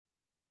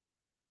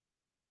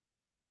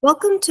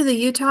Welcome to the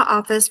Utah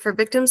Office for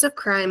Victims of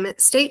Crime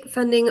State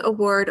Funding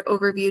Award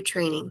Overview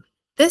Training.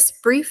 This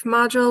brief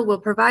module will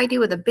provide you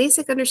with a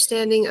basic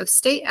understanding of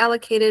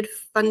state-allocated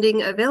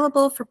funding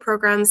available for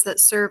programs that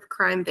serve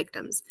crime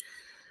victims.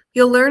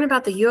 You'll learn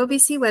about the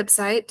UOVC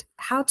website,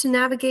 how to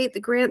navigate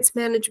the grants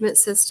management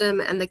system,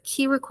 and the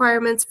key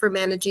requirements for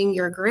managing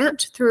your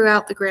grant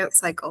throughout the grant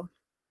cycle.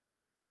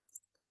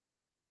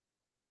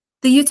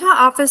 The Utah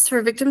Office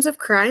for Victims of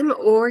Crime,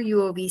 or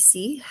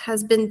UOVC,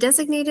 has been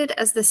designated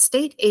as the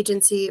state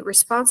agency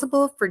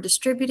responsible for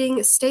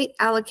distributing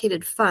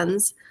state-allocated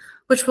funds,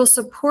 which will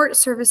support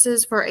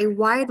services for a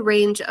wide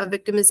range of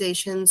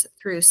victimizations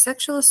through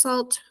sexual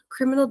assault,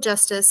 criminal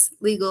justice,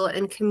 legal,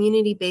 and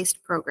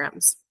community-based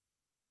programs.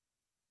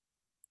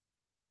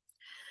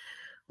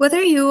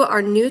 Whether you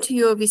are new to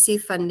UOVC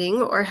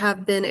funding or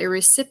have been a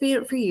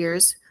recipient for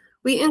years,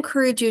 we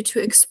encourage you to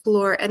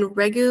explore and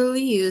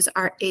regularly use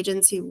our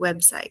agency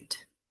website.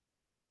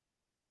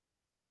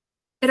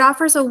 It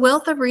offers a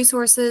wealth of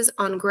resources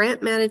on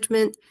grant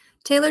management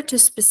tailored to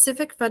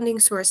specific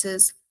funding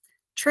sources,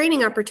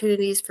 training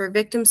opportunities for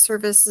victim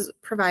services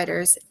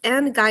providers,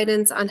 and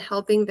guidance on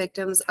helping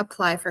victims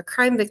apply for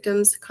crime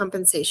victims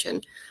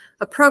compensation,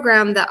 a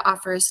program that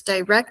offers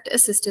direct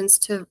assistance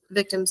to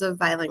victims of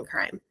violent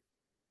crime.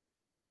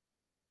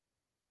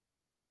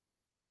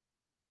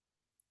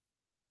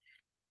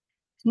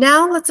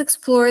 Now let's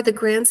explore the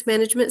grants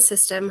management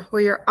system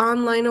where your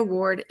online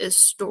award is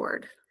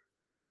stored.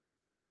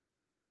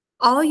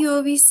 All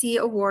UOVC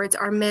awards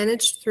are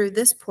managed through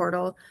this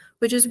portal,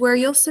 which is where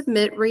you'll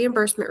submit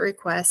reimbursement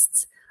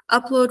requests,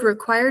 upload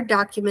required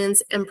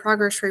documents and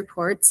progress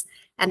reports,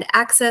 and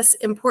access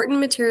important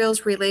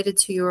materials related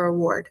to your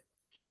award.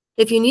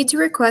 If you need to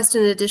request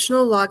an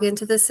additional login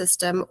to the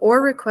system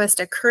or request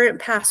a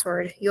current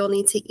password, you'll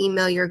need to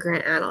email your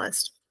grant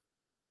analyst.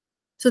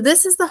 So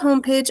this is the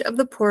homepage of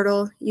the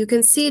portal. You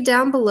can see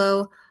down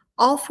below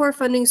all 4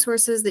 funding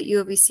sources that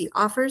UOVC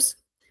offers.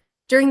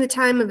 During the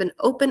time of an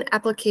open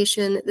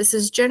application, this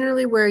is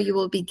generally where you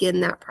will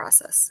begin that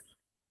process.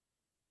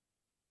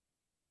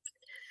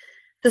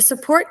 The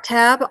Support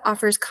tab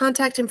offers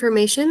contact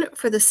information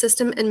for the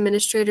system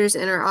administrators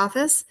in our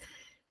office.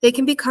 They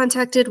can be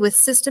contacted with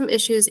system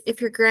issues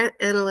if your grant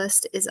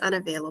analyst is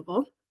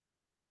unavailable.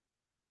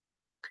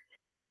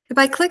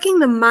 By clicking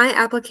the My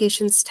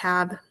Applications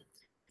tab,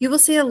 you will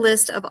see a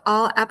list of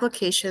all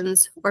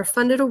applications or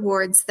funded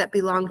awards that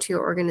belong to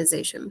your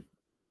organization.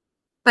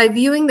 By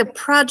viewing the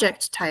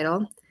project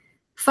title,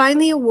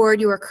 find the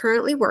award you are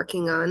currently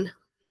working on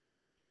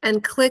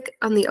and click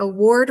on the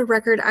award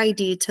record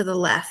ID to the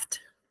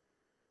left.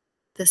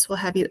 This will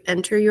have you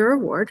enter your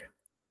award.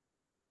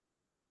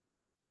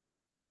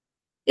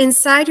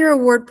 Inside your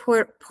award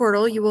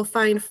portal, you will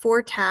find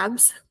 4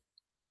 tabs.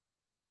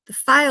 The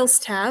Files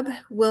tab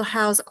will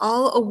house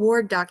all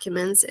award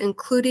documents,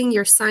 including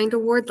your signed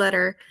award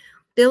letter,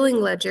 billing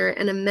ledger,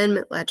 and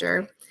amendment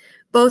ledger.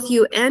 Both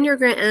you and your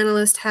grant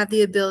analyst have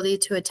the ability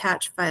to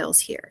attach files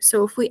here.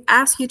 So if we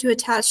ask you to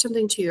attach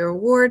something to your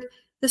award,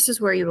 this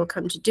is where you will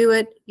come to do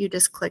it. You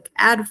just click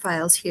Add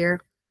Files here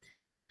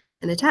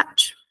and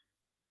attach.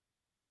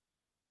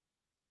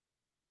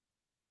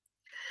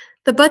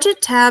 The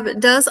Budget tab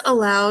does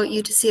allow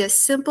you to see a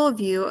simple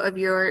view of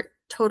your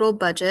total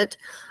budget,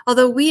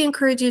 although we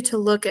encourage you to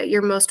look at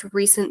your most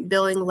recent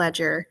billing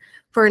ledger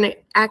for an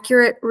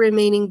accurate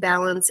remaining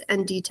balance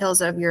and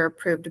details of your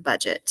approved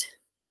budget.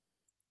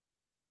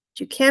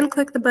 You can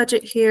click the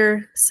budget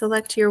here,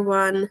 select your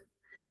one, and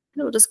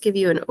it will just give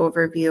you an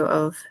overview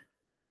of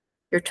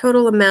your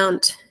total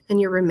amount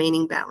and your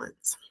remaining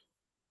balance.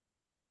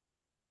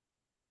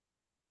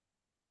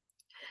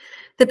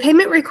 The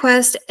Payment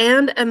Request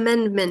and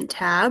Amendment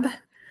tab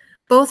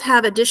both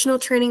have additional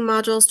training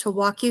modules to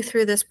walk you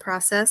through this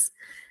process.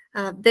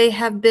 There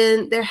have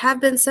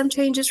been some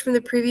changes from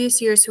the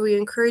previous year, so we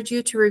encourage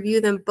you to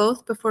review them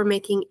both before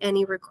making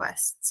any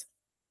requests.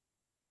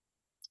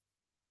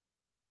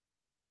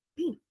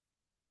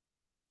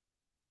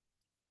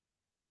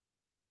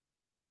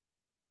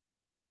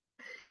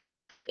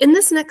 In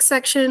this next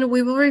section,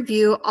 we will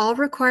review all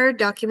required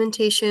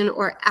documentation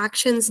or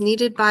actions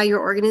needed by your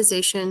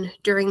organization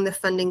during the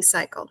funding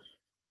cycle.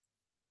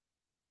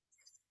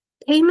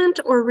 Payment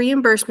or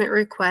reimbursement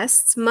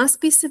requests must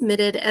be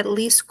submitted at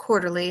least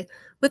quarterly,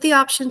 with the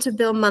option to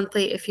bill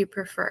monthly if you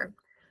prefer.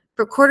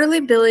 For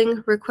quarterly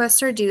billing,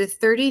 requests are due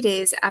 30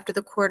 days after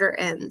the quarter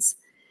ends.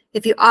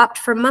 If you opt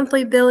for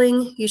monthly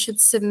billing, you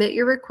should submit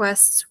your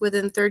requests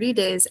within 30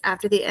 days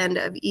after the end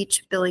of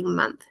each billing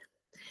month.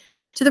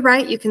 To the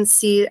right, you can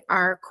see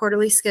our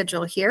quarterly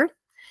schedule here.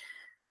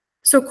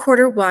 So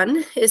quarter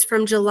 1 is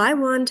from July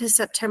 1 to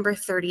September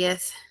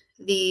 30th.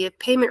 The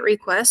payment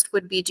request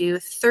would be due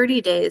 30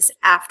 days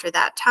after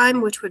that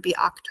time, which would be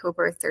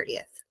October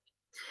 30th.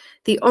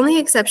 The only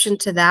exception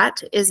to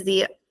that is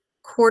the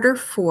quarter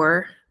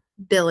 4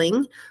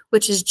 billing,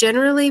 which is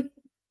generally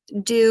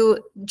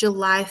due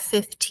July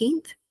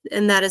 15th,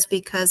 and that is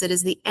because it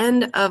is the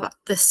end of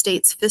the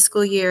state's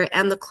fiscal year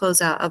and the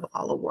closeout of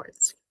all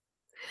awards.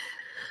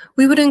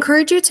 We would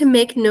encourage you to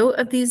make note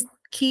of these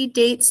key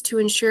dates to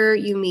ensure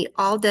you meet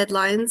all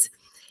deadlines.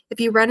 If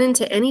you run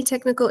into any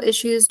technical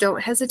issues,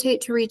 don't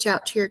hesitate to reach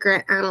out to your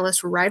grant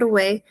analyst right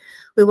away.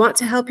 We want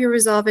to help you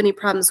resolve any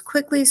problems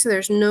quickly so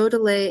there's no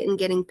delay in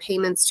getting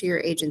payments to your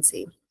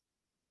agency.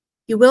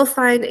 You will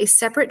find a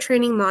separate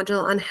training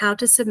module on how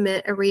to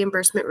submit a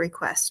reimbursement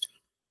request.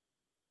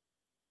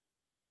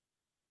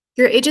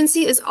 Your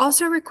agency is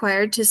also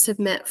required to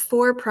submit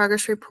 4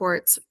 progress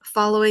reports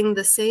following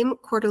the same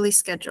quarterly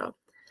schedule.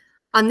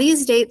 On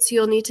these dates,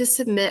 you'll need to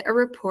submit a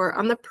report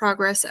on the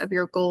progress of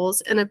your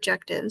goals and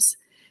objectives.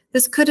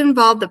 This could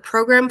involve the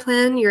program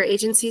plan your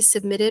agency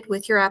submitted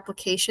with your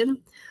application,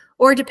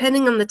 or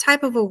depending on the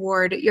type of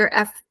award, your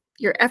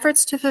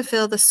efforts to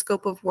fulfill the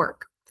scope of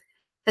work.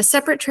 A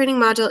separate training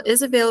module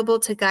is available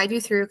to guide you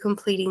through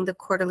completing the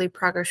quarterly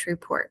progress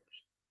report.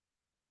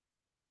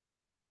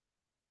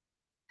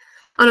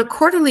 On a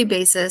quarterly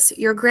basis,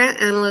 your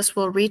grant analyst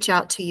will reach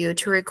out to you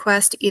to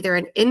request either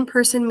an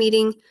in-person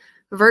meeting,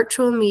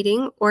 virtual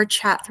meeting, or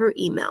chat through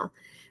email.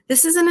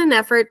 This is in an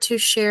effort to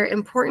share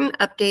important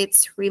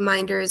updates,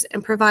 reminders,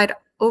 and provide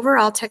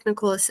overall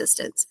technical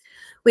assistance.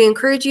 We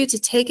encourage you to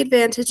take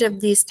advantage of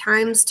these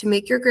times to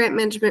make your grant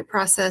management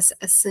process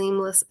as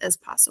seamless as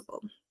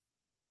possible.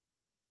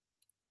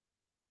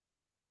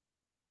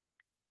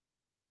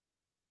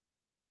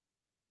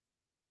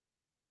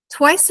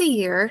 Twice a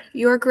year,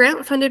 your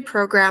grant-funded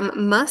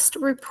program must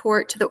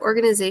report to the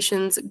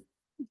organization's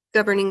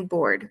governing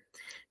board.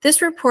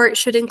 This report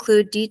should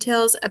include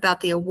details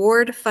about the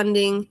award,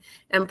 funding,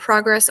 and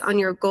progress on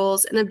your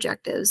goals and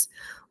objectives.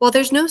 While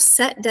there's no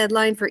set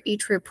deadline for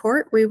each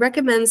report, we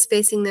recommend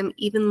spacing them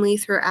evenly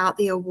throughout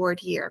the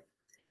award year.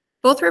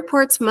 Both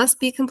reports must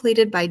be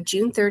completed by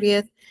June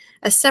 30th.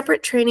 A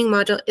separate training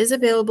module is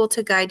available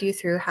to guide you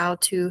through how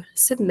to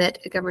submit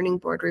a governing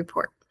board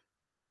report.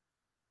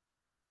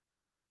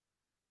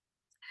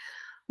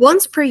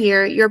 Once per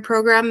year, your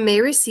program may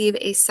receive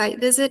a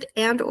site visit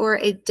and/or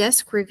a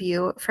desk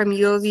review from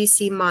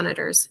UOVC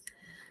monitors.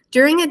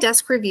 During a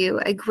desk review,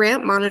 a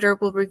grant monitor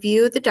will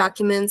review the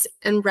documents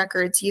and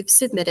records you've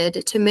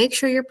submitted to make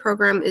sure your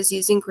program is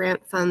using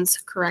grant funds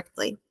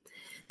correctly.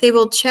 They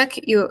will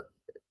check your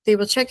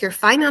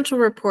financial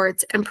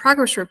reports and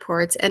progress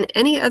reports and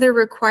any other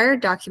required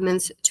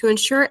documents to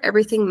ensure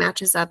everything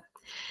matches up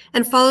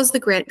and follows the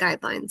grant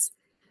guidelines.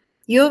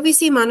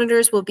 UOVC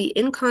monitors will be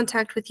in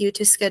contact with you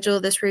to schedule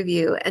this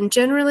review and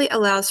generally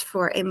allows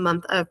for a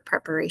month of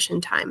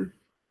preparation time.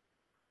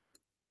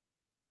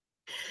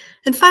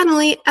 And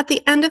finally, at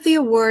the end of the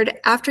award,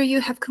 after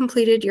you have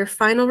completed your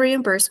final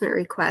reimbursement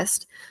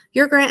request,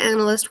 your grant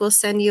analyst will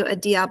send you a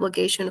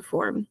deobligation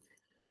form.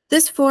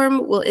 This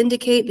form will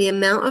indicate the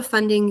amount of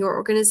funding your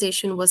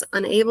organization was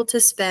unable to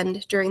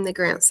spend during the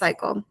grant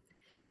cycle.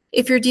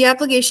 If your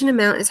deobligation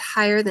amount is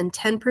higher than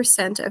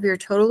 10% of your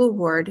total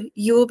award,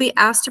 you will be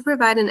asked to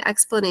provide an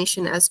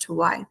explanation as to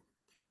why.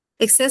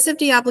 Excessive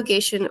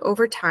deobligation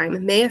over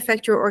time may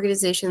affect your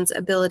organization's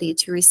ability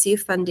to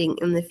receive funding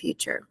in the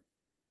future.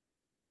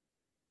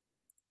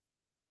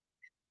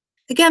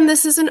 Again,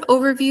 this is an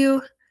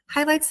overview,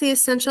 highlights the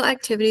essential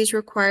activities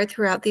required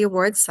throughout the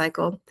award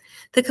cycle.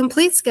 The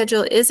complete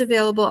schedule is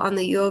available on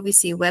the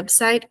UOVC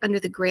website under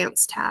the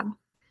Grants tab.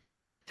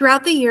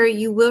 Throughout the year,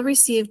 you will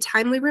receive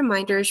timely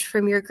reminders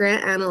from your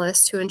grant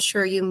analyst to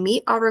ensure you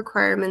meet all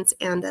requirements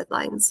and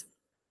deadlines.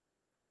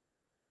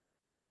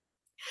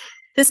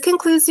 This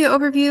concludes the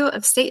overview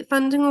of State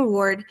Funding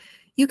Award.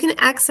 You can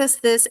access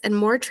this and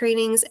more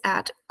trainings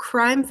at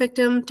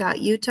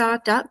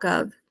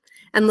crimevictim.utah.gov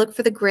and look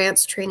for the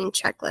Grants Training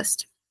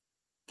Checklist.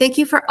 Thank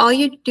you for all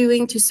you're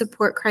doing to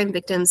support crime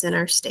victims in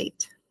our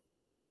state.